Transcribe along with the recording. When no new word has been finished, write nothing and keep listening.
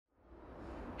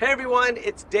Hey everyone,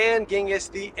 it's Dan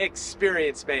Gingiss, the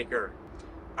Experience Maker.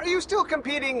 Are you still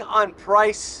competing on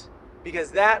price?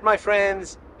 Because that, my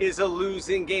friends, is a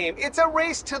losing game. It's a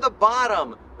race to the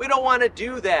bottom. We don't want to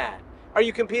do that. Are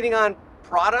you competing on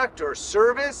product or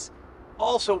service?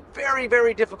 Also very,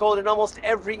 very difficult in almost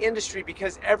every industry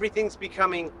because everything's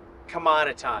becoming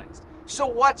commoditized. So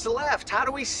what's left? How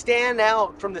do we stand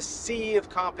out from the sea of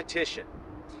competition?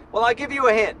 Well, I'll give you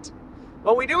a hint.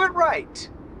 When we do it right,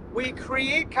 we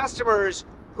create customers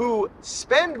who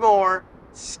spend more,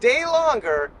 stay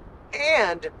longer,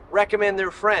 and recommend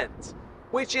their friends,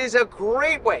 which is a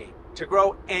great way to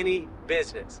grow any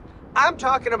business. I'm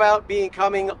talking about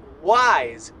becoming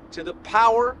wise to the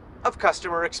power of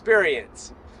customer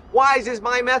experience. WISE is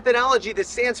my methodology that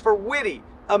stands for witty,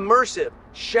 immersive,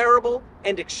 shareable,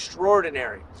 and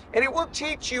extraordinary. And it will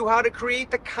teach you how to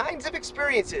create the kinds of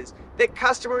experiences that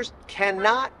customers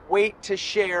cannot wait to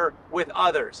share with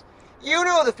others. You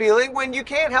know the feeling when you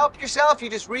can't help yourself, you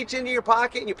just reach into your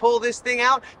pocket and you pull this thing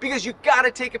out because you gotta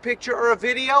take a picture or a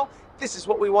video. This is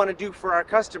what we want to do for our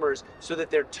customers so that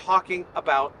they're talking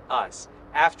about us.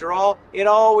 After all, it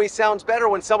always sounds better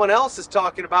when someone else is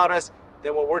talking about us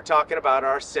than when we're talking about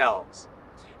ourselves.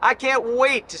 I can't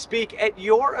wait to speak at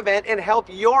your event and help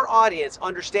your audience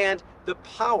understand the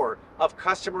power of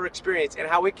customer experience and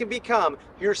how it can become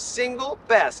your single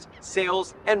best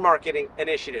sales and marketing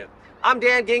initiative. I'm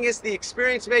Dan Gingiss, the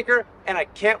Experience Maker, and I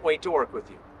can't wait to work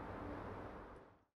with you.